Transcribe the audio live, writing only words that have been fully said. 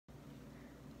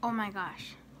Oh my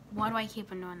gosh. Why do I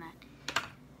keep on doing that?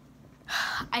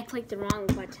 I clicked the wrong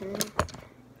button.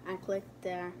 I clicked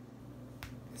the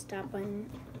stop button.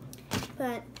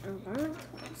 But I'm gonna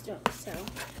do it. So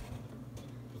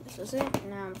this was it.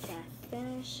 Now I'm gonna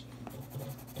finish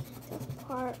the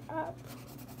part up.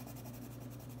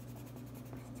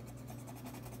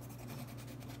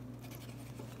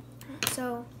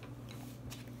 So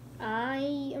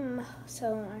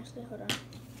actually hold on.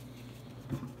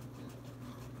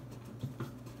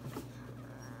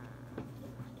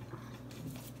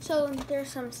 So there's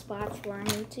some spots where I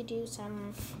need to do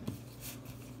some,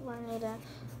 where I need to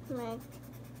make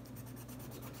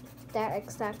that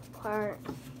exact part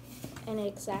an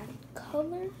exact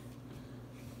color.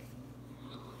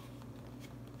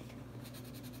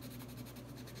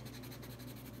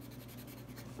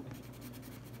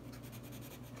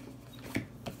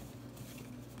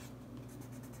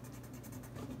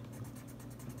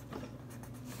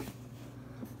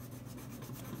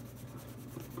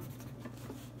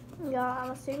 Y'all, I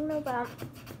was thinking about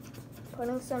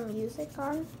putting some music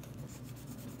on.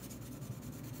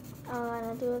 I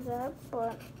want to do that,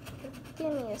 but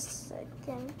give me a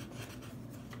second.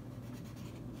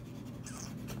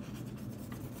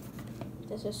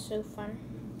 This is so fun.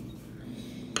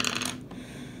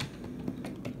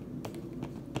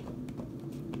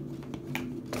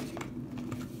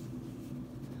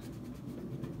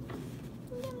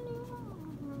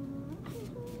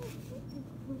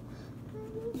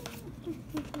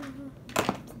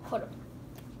 Hold on.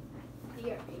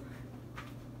 Yeah.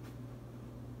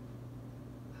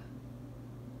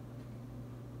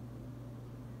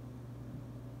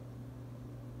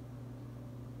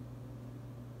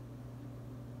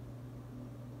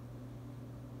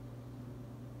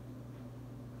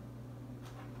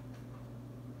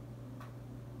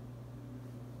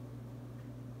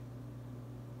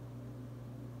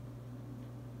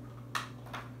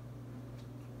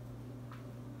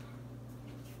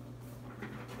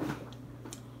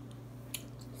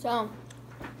 So,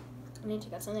 I need to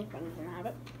get something but I don't have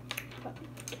it. But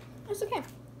it's okay.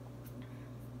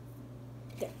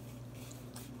 There.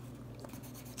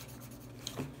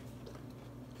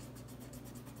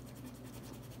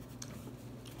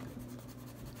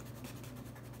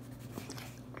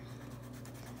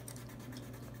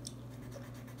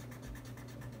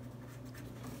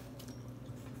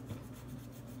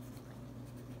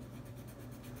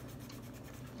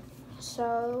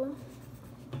 So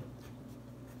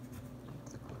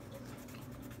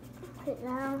right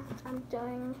now I'm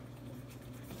doing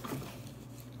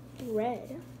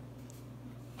red.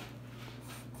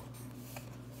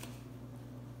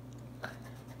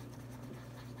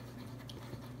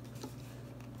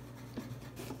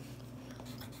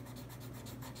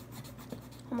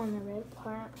 I'm on the red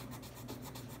part.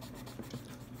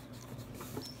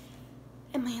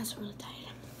 And my hands are really tight.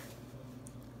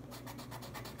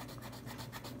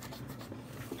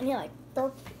 I need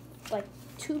like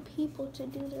 2 people to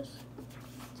do this,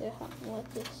 to help me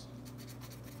with this.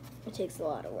 It takes a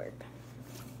lot of work.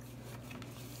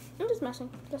 I'm just messing.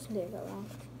 Doesn't go wrong.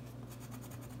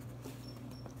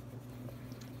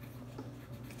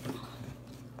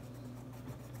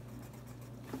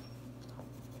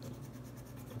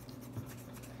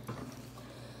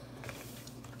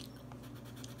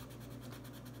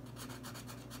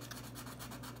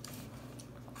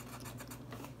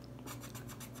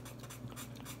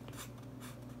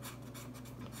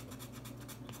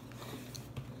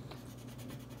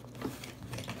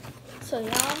 So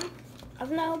y'all, I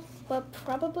don't know, but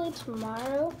probably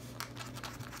tomorrow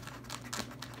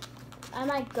I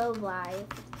might go live.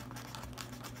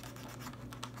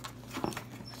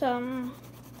 So I'm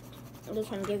just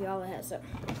trying to give y'all a heads up.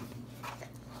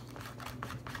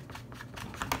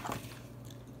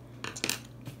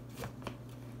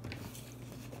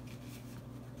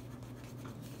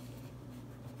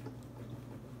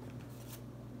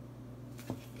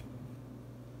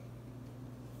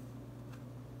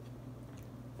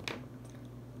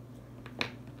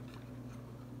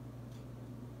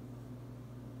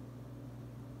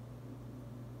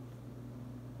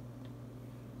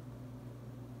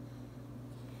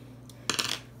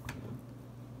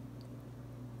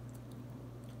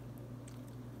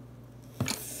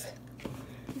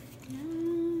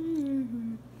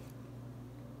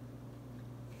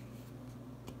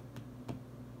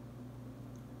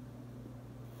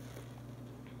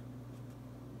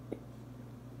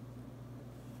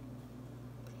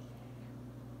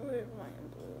 Red, white,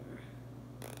 and blue.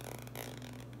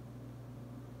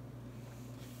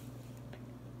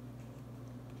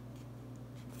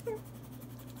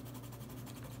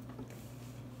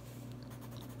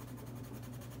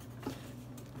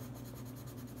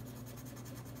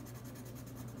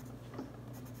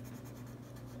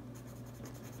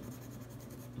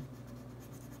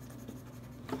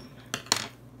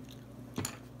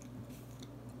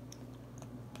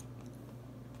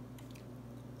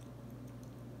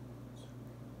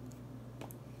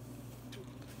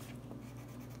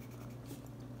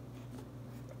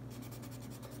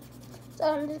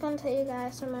 So I'm just gonna tell you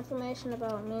guys some information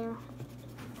about me.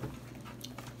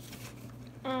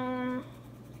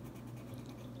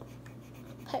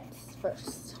 Pets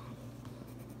first.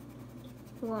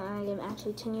 Well, I am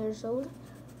actually 10 years old,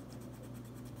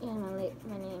 and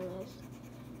my name is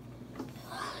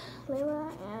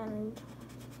Layla, and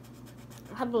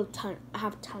I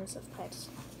have tons of pets.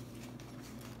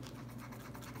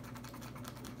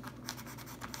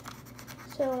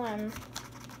 So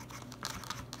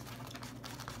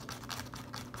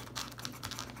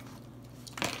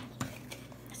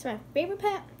so my favorite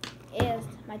pet is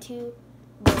my 2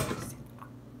 birds.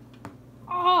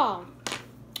 Oh,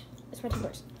 it's my 2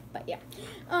 birds. But yeah,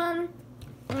 and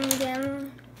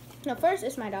then no, first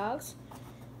is my dogs.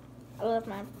 I love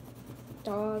my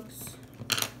dogs,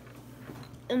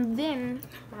 and then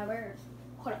my birds.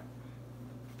 Hold up.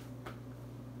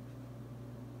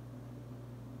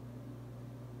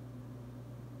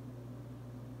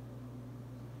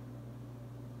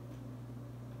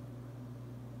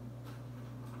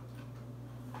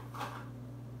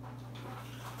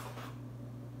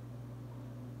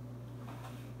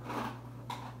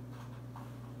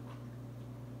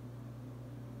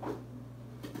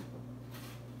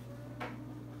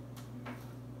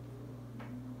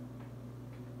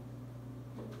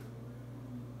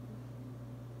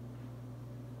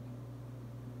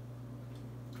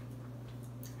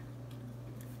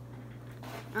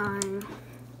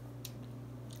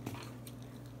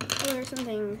 There's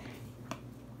something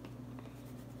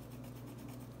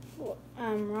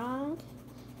wrong.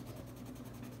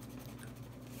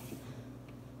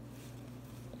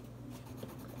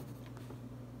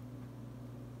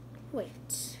 Wait.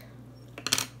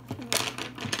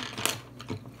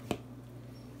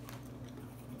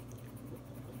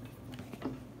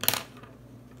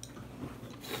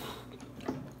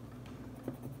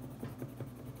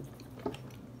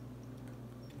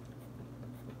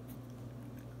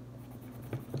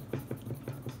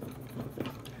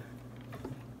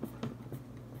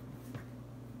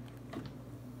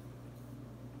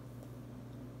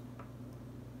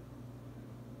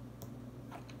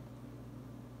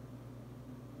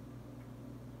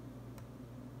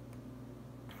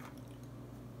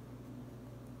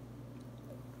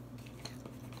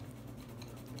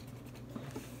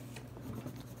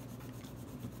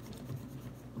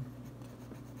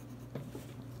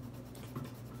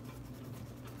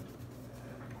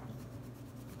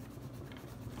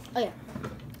 Oh yeah,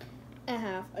 I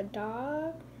have a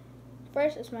dog.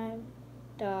 First is my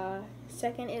dog.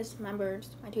 Second is my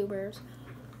birds, my 2 birds.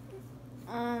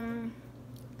 And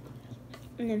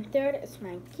then third is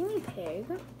my guinea pig.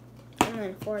 And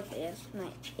then fourth is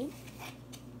my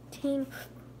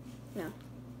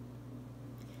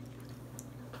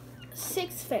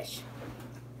 6 fish.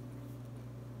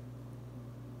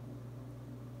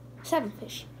 7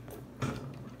 fish.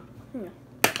 Yeah.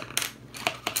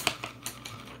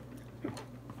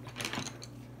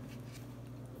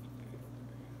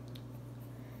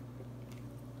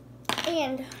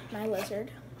 And my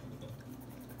lizard.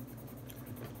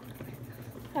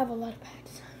 I have a lot of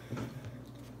pets.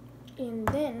 And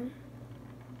then,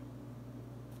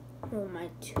 well, my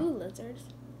 2 lizards.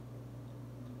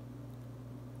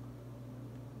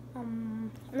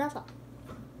 And that's all.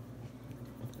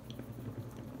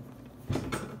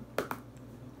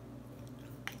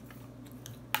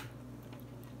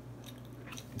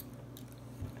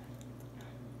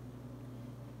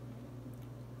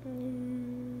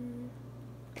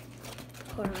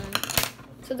 Hold on.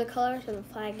 So the colors of the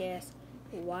flag is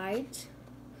white,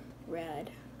 red,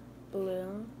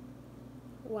 blue,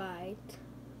 white,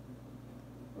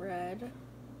 red,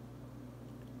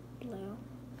 blue.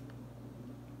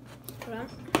 Hold on.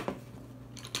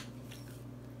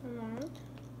 White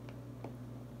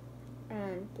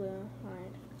and blue,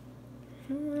 white.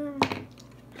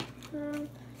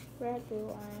 Red, blue,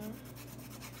 white.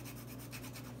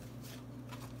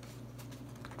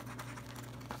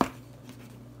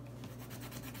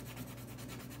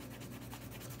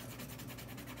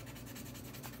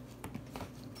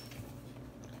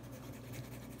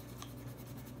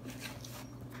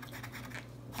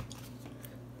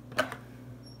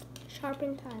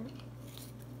 Sharpen time.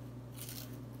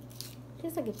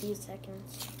 Just like a few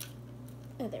seconds.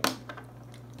 Oh, there we go.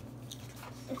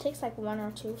 It takes like 1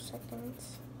 or 2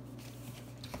 seconds.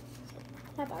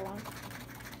 Not that long.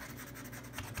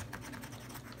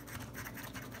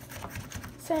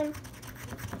 So,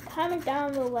 comment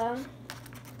down below.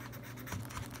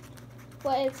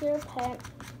 What is your pet?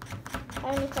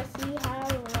 How many pets do you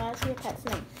have? And what is your pet's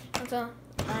name? And so,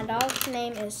 my dog's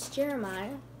name is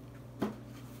Jeremiah.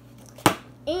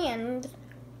 And,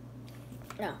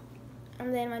 no.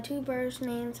 And then my 2 birds'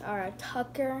 names are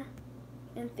Tucker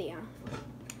and Thea.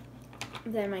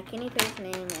 Then my guinea pig's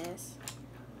name is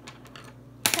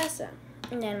Tessa.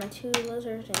 And then my 2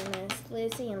 lizards' name is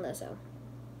Lizzie and Lizzo.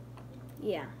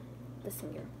 Yeah, the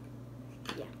singer.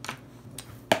 Yeah.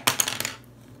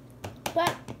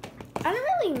 But I don't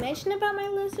really mention about my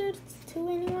lizards to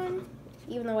anyone,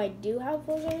 even though I do have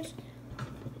lizards.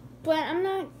 But I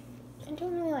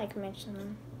don't really like mention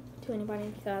them to anybody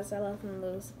because I let them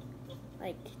lose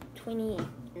like 1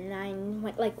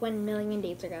 million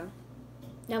days ago.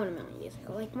 Not 1 million days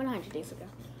ago, like 100 days ago.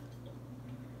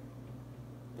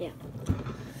 Yeah.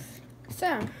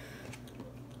 So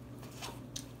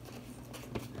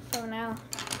now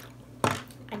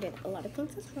I did a lot of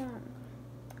things that's wrong.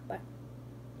 But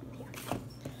yeah.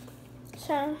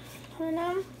 So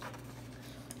now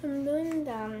I'm doing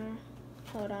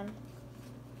hold on.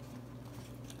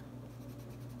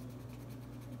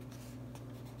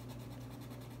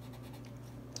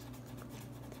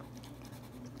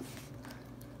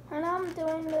 And I'm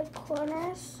doing the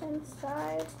corners and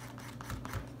sides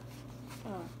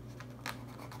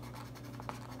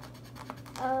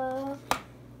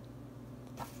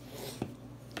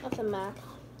of the map.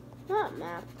 Not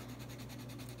map.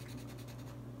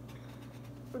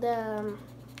 The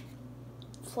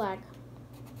flag.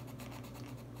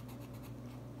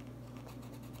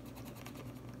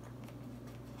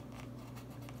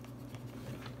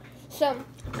 So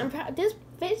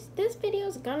this video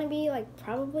is gonna be like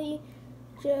probably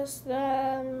just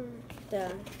the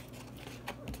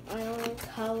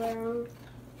color,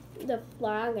 the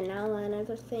flag, and outline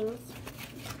other things.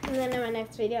 And then in my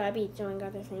next video, I'll be doing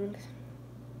other things.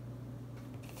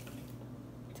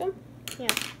 So yeah.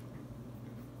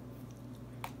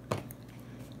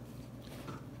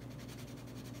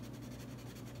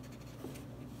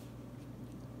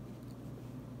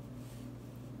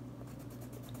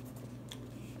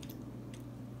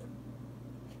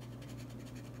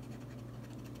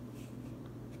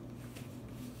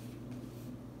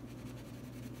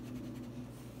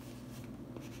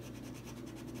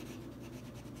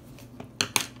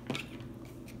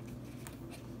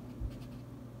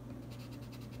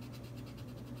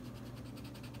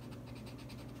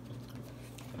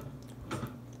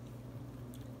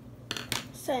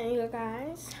 So you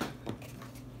guys,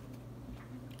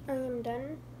 I am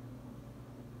done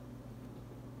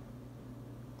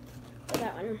with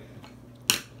that one.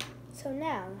 So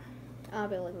now I'll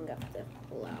be looking up the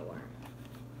flower.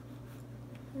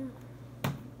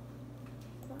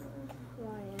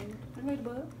 Ryan. Hi,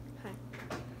 Ladybug. Hi.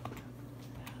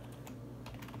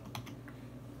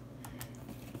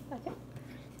 Okay.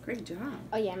 Great job.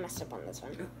 Oh yeah, I messed up on this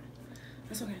one.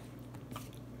 That's okay.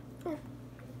 Yeah.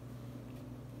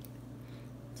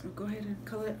 So go ahead and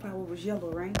color that flower. Was yellow,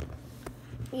 right?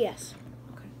 Yes.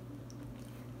 Okay.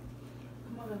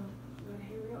 Come on, go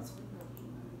ahead, hurry up so we can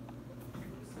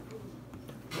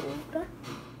Okay.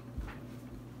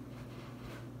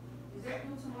 Is that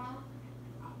due tomorrow?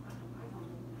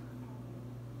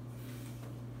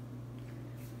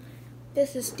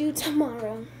 This is due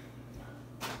tomorrow.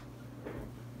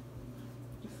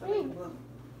 Ladybug.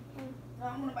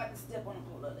 I'm about to step on a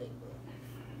poor little ladybug.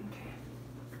 Okay.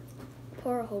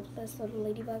 Poor hopeless little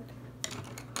ladybug.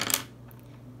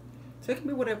 So it can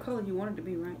be whatever color you want it to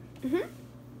be, right?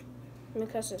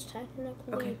 Because it's technically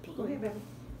Okay, pink. go ahead, baby.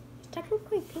 It's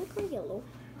technically pink or yellow.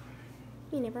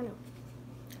 You never know.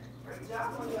 Great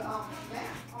job on your map,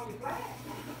 on your flag.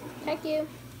 Thank you.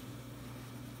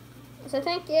 So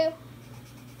thank you.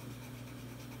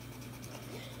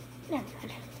 Never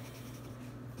mind.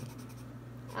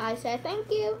 I said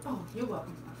thank you. Oh, you're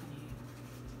welcome.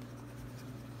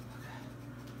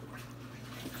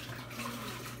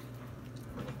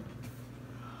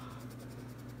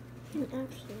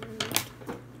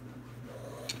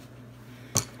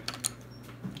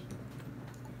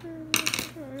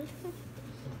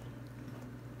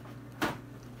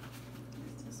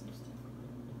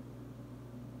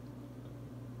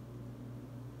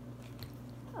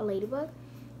 A ladybug?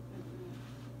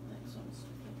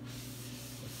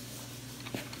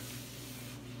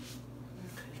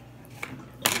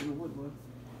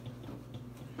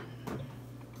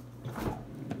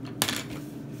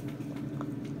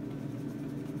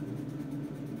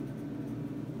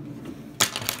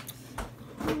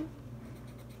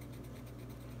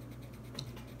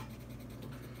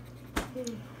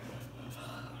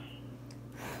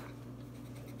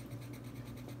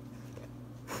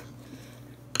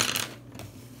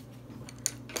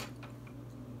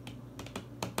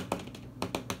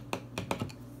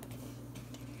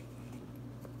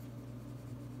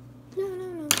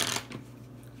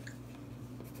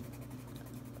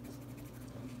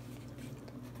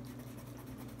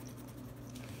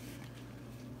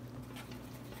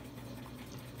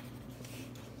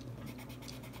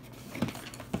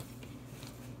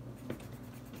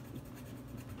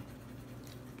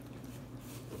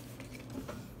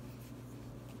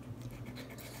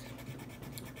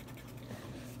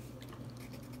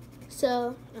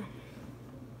 So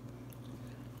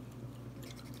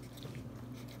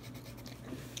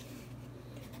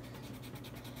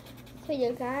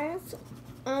you guys,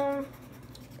 I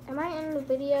might end the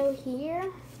video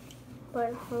here,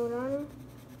 but hold on.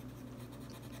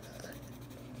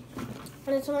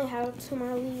 I just only have 2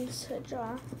 more leaves to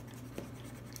draw,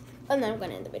 and then I'm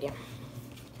gonna end the video.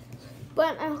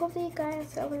 But I hope that you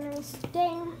guys have a nice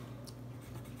day,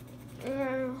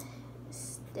 and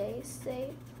stay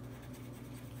safe,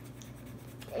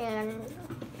 and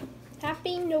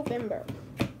happy November.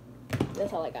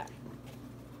 That's all I got.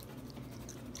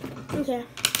 Okay,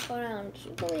 hold on,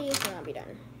 2 leaves and I'll be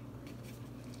done.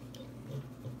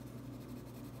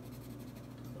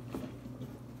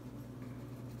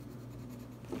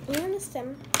 And the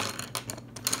stem.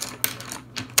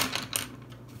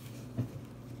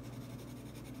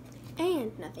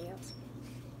 And nothing else.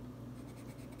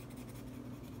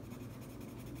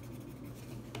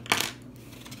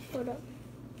 Hold up.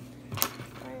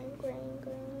 Green.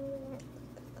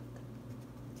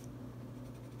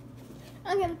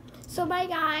 Okay, so bye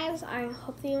guys. I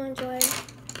hope that you enjoyed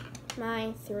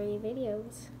my 3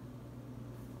 videos.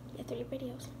 Yeah, 3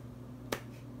 videos.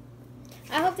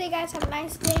 I hope that you guys have a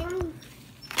nice day.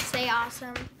 Stay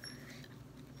awesome.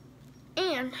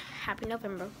 And happy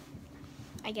November,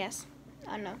 I guess.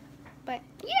 I don't know. But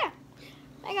yeah.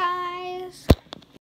 Bye guys.